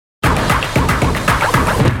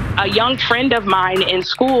A young friend of mine in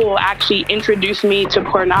school actually introduced me to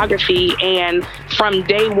pornography, and from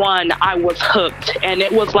day one, I was hooked. And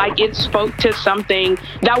it was like it spoke to something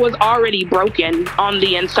that was already broken on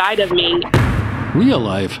the inside of me. Real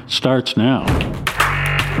Life starts now.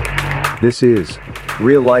 This is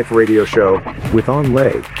Real Life Radio Show with On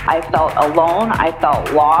Lay. I felt alone. I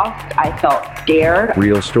felt lost. I felt scared.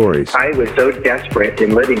 Real stories. I was so desperate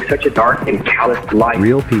in living such a dark and callous life.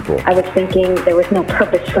 Real people. I was thinking there was no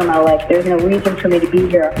purpose for my life. There's no reason for me to be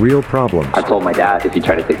here. Real problems. I told my dad, if you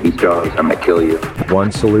try to take these drugs, I'm going to kill you.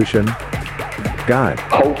 One solution. God.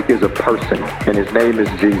 Hope is a person, and his name is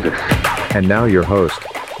Jesus. And now your host,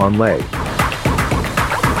 On Lay.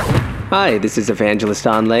 Hi, this is Evangelist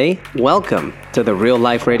On Lay. Welcome to the Real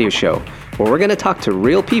Life Radio Show, where we're going to talk to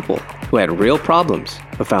real people who had real problems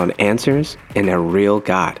but found answers in a real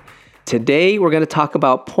God. Today, we're going to talk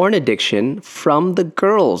about porn addiction from the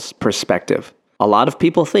girl's perspective. A lot of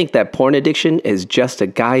people think that porn addiction is just a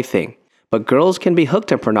guy thing, but girls can be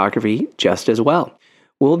hooked on pornography just as well.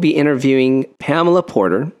 We'll be interviewing Pamela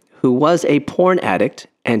Porter, who was a porn addict,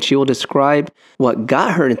 and she will describe what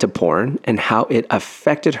got her into porn and how it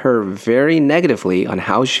affected her very negatively on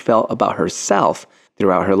how she felt about herself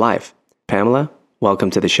throughout her life. Pamela,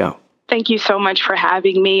 welcome to the show. Thank you so much for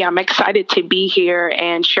having me. I'm excited to be here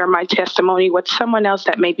and share my testimony with someone else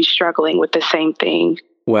that may be struggling with the same thing.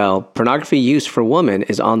 Well, pornography use for women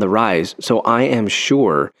is on the rise, so I am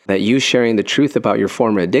sure that you sharing the truth about your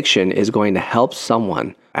former addiction is going to help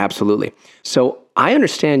someone. Absolutely. So I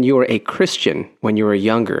understand you were a Christian when you were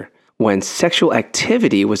younger, when sexual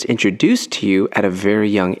activity was introduced to you at a very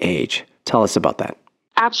young age. Tell us about that.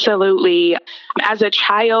 Absolutely. As a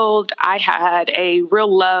child, I had a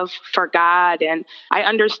real love for God, and I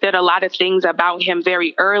understood a lot of things about him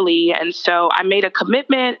very early. And so I made a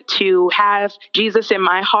commitment to have Jesus in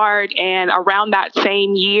my heart. And around that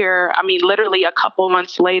same year, literally a couple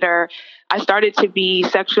months later, I started to be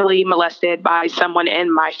sexually molested by someone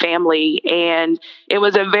in my family. And it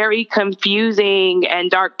was a very confusing and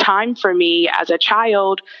dark time for me as a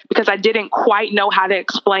child because I didn't quite know how to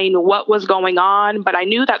explain what was going on, but I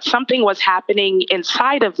knew that something was happening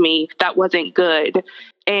inside of me that wasn't good.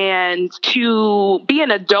 And to be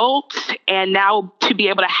an adult and now to be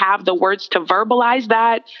able to have the words to verbalize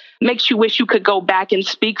that makes you wish you could go back and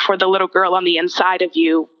speak for the little girl on the inside of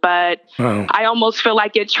you. But I almost feel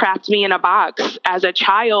like it trapped me in a box as a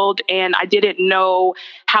child, and I didn't know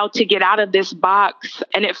how to get out of this box.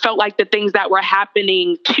 And it felt like the things that were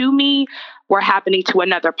happening to me were happening to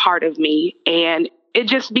another part of me. And it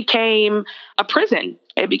just became a prison.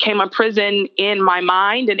 It became a prison in my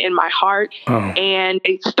mind and in my heart. And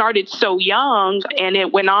it started so young, and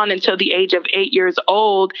it went on until the age of 8 years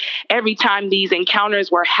old. Every time these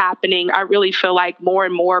encounters were happening, I really feel like more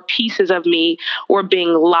and more pieces of me were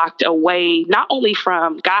being locked away, not only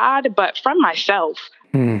from God, but from myself.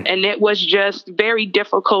 And it was just very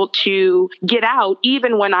difficult to get out,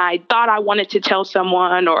 even when I thought I wanted to tell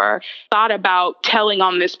someone or thought about telling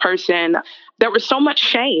on this person. There was so much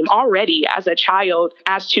shame already as a child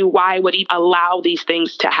as to why I would even allow these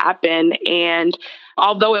things to happen. And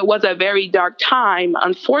although it was a very dark time,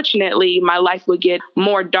 unfortunately, my life would get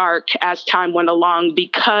more dark as time went along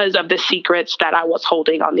because of the secrets that I was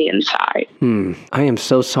holding on the inside. I am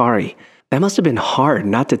so sorry. That must have been hard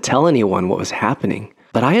not to tell anyone what was happening.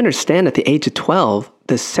 But I understand at the age of 12,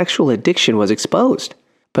 the sexual addiction was exposed.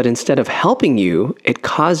 But instead of helping you, it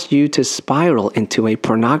caused you to spiral into a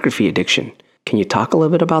pornography addiction. Can you talk a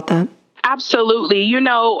little bit about that? Absolutely. A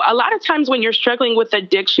lot of times when you're struggling with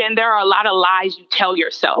addiction, there are a lot of lies you tell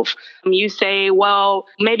yourself. You say, well,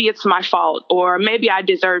 maybe it's my fault, or maybe I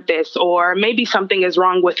deserve this, or maybe something is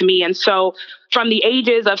wrong with me. And so from the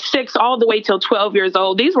ages of 6 all the way till 12 years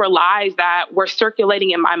old, these were lies that were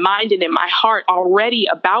circulating in my mind and in my heart already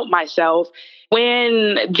about myself.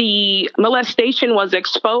 When the molestation was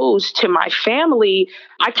exposed to my family,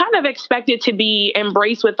 I kind of expected to be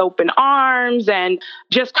embraced with open arms and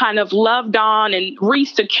just kind of loved on and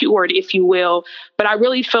re-secured, if you will. But I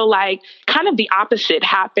really feel like kind of the opposite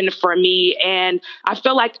happened for me. And I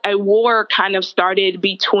feel like a war kind of started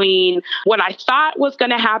between what I thought was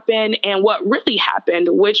going to happen and what really happened,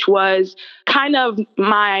 which was kind of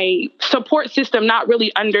my support system not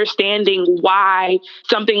really understanding why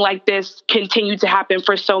something like this continued to happen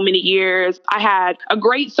for so many years. I had a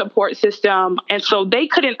great support system, and so they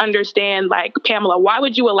couldn't understand, like, Pamela, why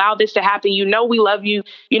would you allow this to happen? We love you.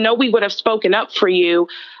 We would have spoken up for you,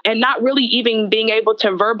 and not really even being able to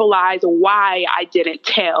verbalize why I didn't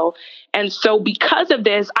tell. And so because of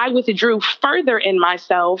this, I withdrew further in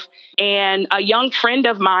myself. And a young friend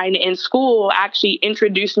of mine in school actually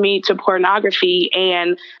introduced me to pornography.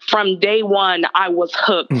 And from day one, I was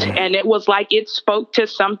hooked. And it was like it spoke to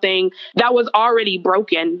something that was already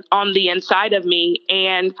broken on the inside of me.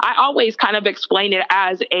 And I always kind of explain it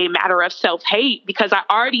as a matter of self-hate because I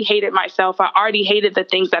already hated myself. I already hated the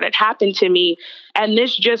things that had happened to me. And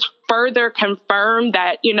this just further confirmed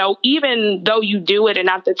that, even though you do it and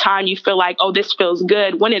at the time you feel like, oh, this feels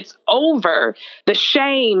good, when it's over, the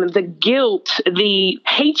shame, the guilt, the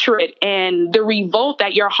hatred, and the revolt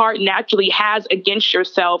that your heart naturally has against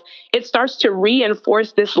yourself, it starts to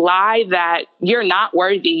reinforce this lie that you're not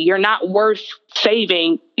worthy, you're not worth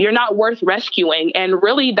saving, you're not worth rescuing. And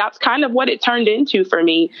really, that's kind of what it turned into for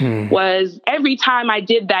me, was every time I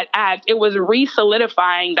did that act, it was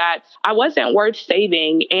re-solidifying that I wasn't worth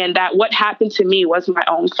saving and that what happened to me was my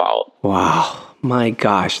own fault. Wow. My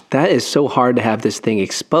gosh, that is so hard to have this thing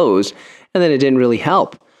exposed, and then it didn't really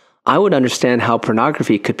help. I would understand how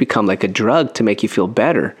pornography could become like a drug to make you feel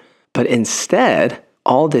better, but instead,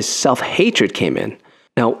 all this self-hatred came in.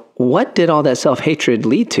 Now, what did all that self-hatred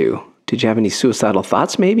lead to? Did you have any suicidal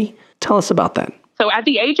thoughts maybe? Tell us about that. So at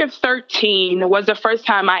the age of 13 was the first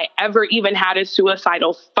time I ever even had a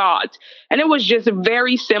suicidal thought. And it was just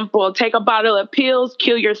very simple. Take a bottle of pills,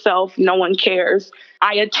 kill yourself. No one cares.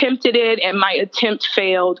 I attempted it and my attempt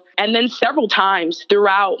failed. And then several times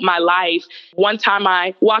throughout my life, one time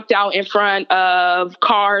I walked out in front of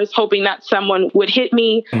cars hoping that someone would hit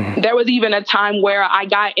me. There was even a time where I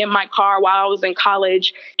got in my car while I was in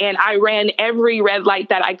college and I ran every red light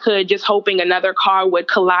that I could, just hoping another car would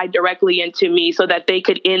collide directly into me so that they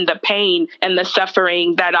could end the pain and the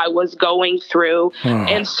suffering that I was going through.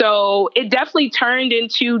 And so it definitely turned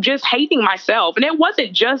into just hating myself. And it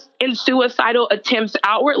wasn't just in suicidal attempts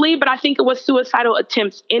outwardly, but I think it was suicidal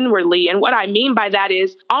attempts inwardly. And what I mean by that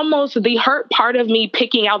is almost the hurt part of me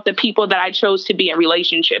picking out the people that I chose to be in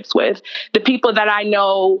relationships with, the people that I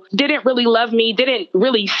know didn't really love me, didn't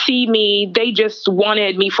really see me. They just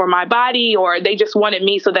wanted me for my body, or they just wanted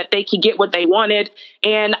me so that they could get what they wanted.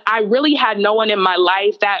 And I really had no one in my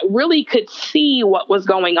life that really could see what was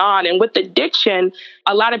going on. And with addiction,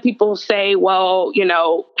 a lot of people say, well,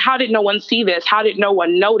 how did no one see this? How did no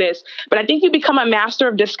one notice? But I think you become a master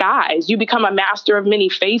of disguise. You become a master of many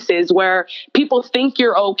faces where people think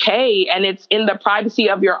you're okay. And it's in the privacy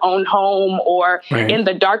of your own home or in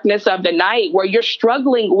the darkness of the night where you're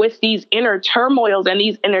struggling with these inner turmoils and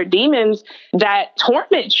these inner demons that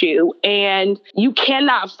torment you, and you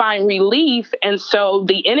cannot find relief. And so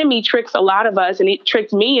the enemy tricks a lot of us, and it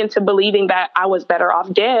tricked me into believing that I was better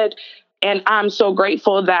off dead. And I'm so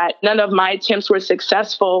grateful that none of my attempts were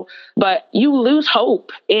successful, but you lose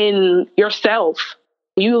hope in yourself.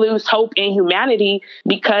 You lose hope in humanity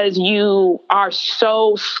because you are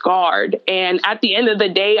so scarred. And at the end of the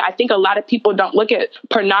day, I think a lot of people don't look at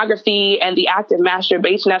pornography and the act of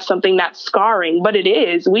masturbation as something that's scarring, but it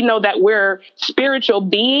is. We know that we're spiritual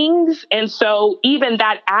beings. And so even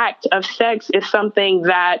that act of sex is something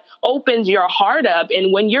that opens your heart up.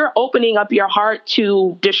 And when you're opening up your heart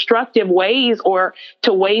to destructive ways or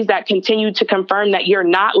to ways that continue to confirm that you're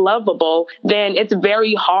not lovable, then it's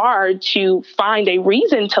very hard to find a reason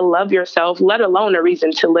to love yourself, let alone a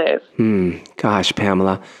reason to live. Gosh,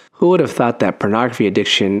 Pamela, who would have thought that pornography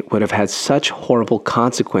addiction would have had such horrible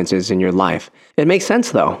consequences in your life? It makes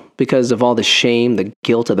sense, though, because of all the shame, the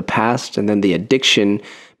guilt of the past, and then the addiction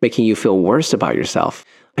making you feel worse about yourself.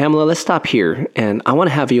 Pamela, let's stop here, and I want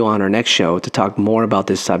to have you on our next show to talk more about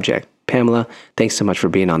this subject. Pamela, thanks so much for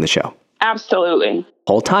being on the show. Absolutely.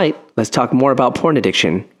 Hold tight. Let's talk more about porn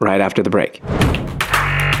addiction right after the break.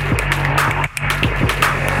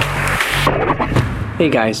 Hey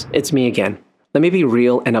guys, it's me again. Let me be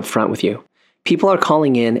real and upfront with you. People are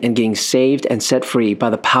calling in and getting saved and set free by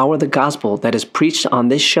the power of the gospel that is preached on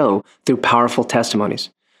this show through powerful testimonies.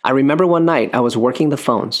 I remember one night I was working the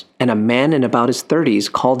phones and a man in about his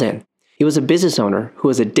 30s called in. He was a business owner who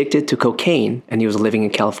was addicted to cocaine and he was living in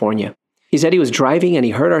California. He said he was driving and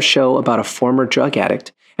he heard our show about a former drug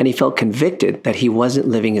addict and he felt convicted that he wasn't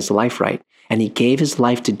living his life right, and he gave his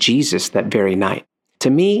life to Jesus that very night. To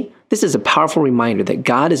me, this is a powerful reminder that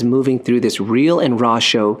God is moving through this real and raw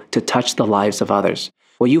show to touch the lives of others.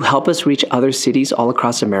 Will you help us reach other cities all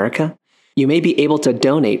across America? You may be able to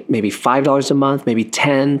donate maybe $5 a month, maybe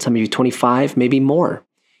 $10, some of you $25, maybe more.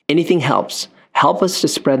 Anything helps. Help us to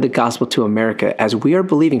spread the gospel to America as we are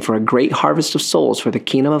believing for a great harvest of souls for the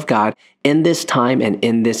kingdom of God in this time and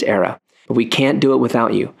in this era. But we can't do it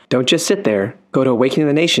without you. Don't just sit there. Go to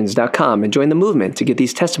awakeningthenations.com and join the movement to get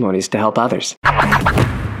these testimonies to help others.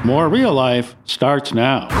 More real life starts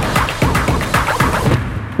now.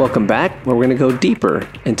 Welcome back, where we're going to go deeper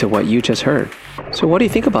into what you just heard. So what do you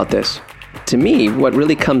think about this? To me, what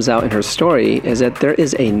really comes out in her story is that there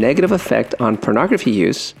is a negative effect on pornography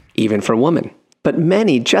use, even for women. But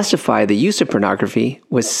many justify the use of pornography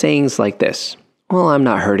with sayings like this. Well, I'm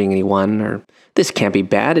not hurting anyone, or this can't be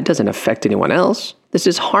bad, it doesn't affect anyone else. This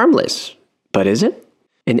is harmless. But is it?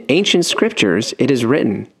 In ancient scriptures, it is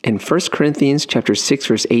written in 1 Corinthians chapter 6,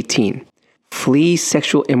 verse 18, "Flee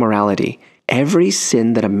sexual immorality. Every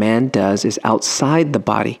sin that a man does is outside the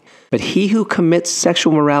body, but he who commits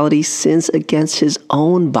sexual morality sins against his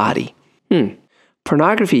own body."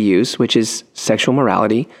 Pornography use, which is sexual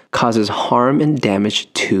morality, causes harm and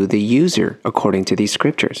damage to the user, according to these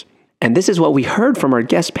scriptures. And this is what we heard from our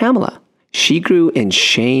guest, Pamela. She grew in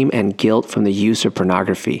shame and guilt from the use of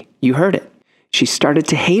pornography. You heard it. She started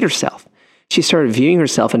to hate herself. She started viewing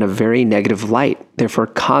herself in a very negative light, therefore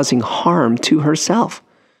causing harm to herself.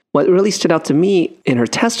 What really stood out to me in her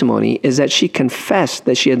testimony is that she confessed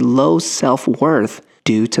that she had low self-worth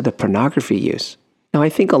due to the pornography use. Now, I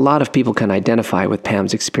think a lot of people can identify with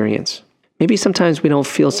Pam's experience. Maybe sometimes we don't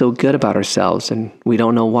feel so good about ourselves and we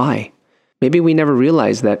don't know why. Maybe we never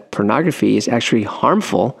realized that pornography is actually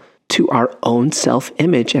harmful to our own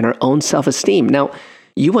self-image and our own self-esteem. Now,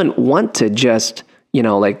 you wouldn't want to just,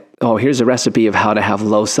 oh, here's a recipe of how to have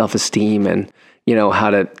low self-esteem and how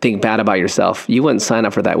to think bad about yourself. You wouldn't sign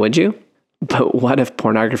up for that, would you? But what if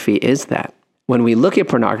pornography is that? When we look at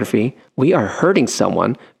pornography, we are hurting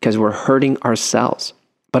someone because we're hurting ourselves.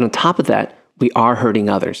 But on top of that, we are hurting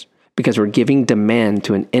others because we're giving demand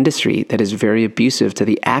to an industry that is very abusive to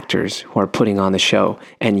the actors who are putting on the show.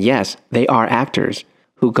 And yes, they are actors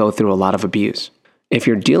who go through a lot of abuse. If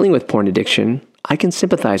you're dealing with porn addiction, I can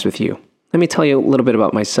sympathize with you. Let me tell you a little bit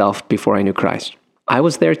about myself before I knew Christ. I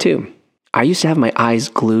was there too. I used to have my eyes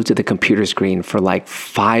glued to the computer screen for like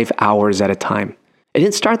 5 hours at a time. It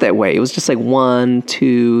didn't start that way. It was just like 1,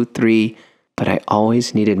 2, 3, but I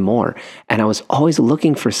always needed more. And I was always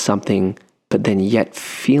looking for something, but then yet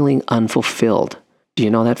feeling unfulfilled. Do you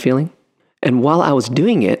know that feeling? And while I was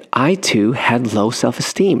doing it, I too had low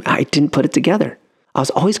self-esteem. I didn't put it together. I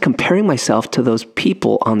was always comparing myself to those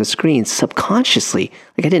people on the screen subconsciously.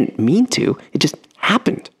 Like I didn't mean to, it just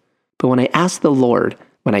happened. But when I asked the Lord,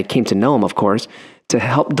 when I came to know him, of course, to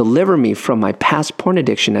help deliver me from my past porn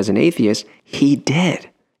addiction as an atheist, he did.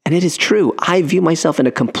 And it is true. I view myself in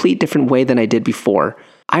a complete different way than I did before.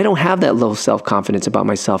 I don't have that low self-confidence about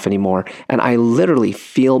myself anymore. And I literally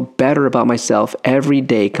feel better about myself every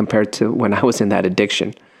day compared to when I was in that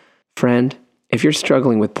addiction. Friend, if you're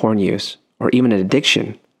struggling with porn use or even an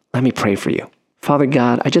addiction, let me pray for you. Father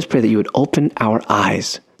God, I just pray that you would open our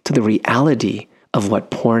eyes to the reality of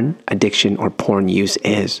what porn addiction or porn use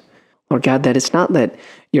is. Lord God, that it's not that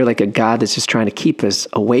you're like a God that's just trying to keep us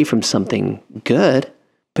away from something good,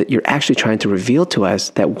 but you're actually trying to reveal to us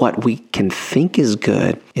that what we can think is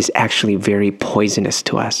good is actually very poisonous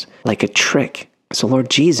to us, like a trick. So Lord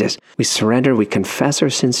Jesus, we surrender, we confess our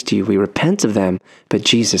sins to you, we repent of them, but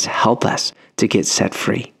Jesus, help us to get set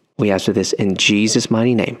free. We ask for this in Jesus'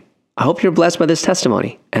 mighty name. I hope you're blessed by this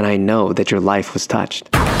testimony, and I know that your life was touched.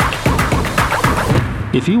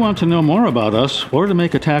 If you want to know more about us or to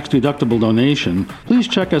make a tax-deductible donation, please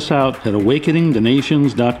check us out at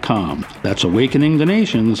awakeningthenations.com. That's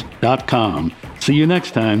awakeningthenations.com. See you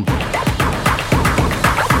next time.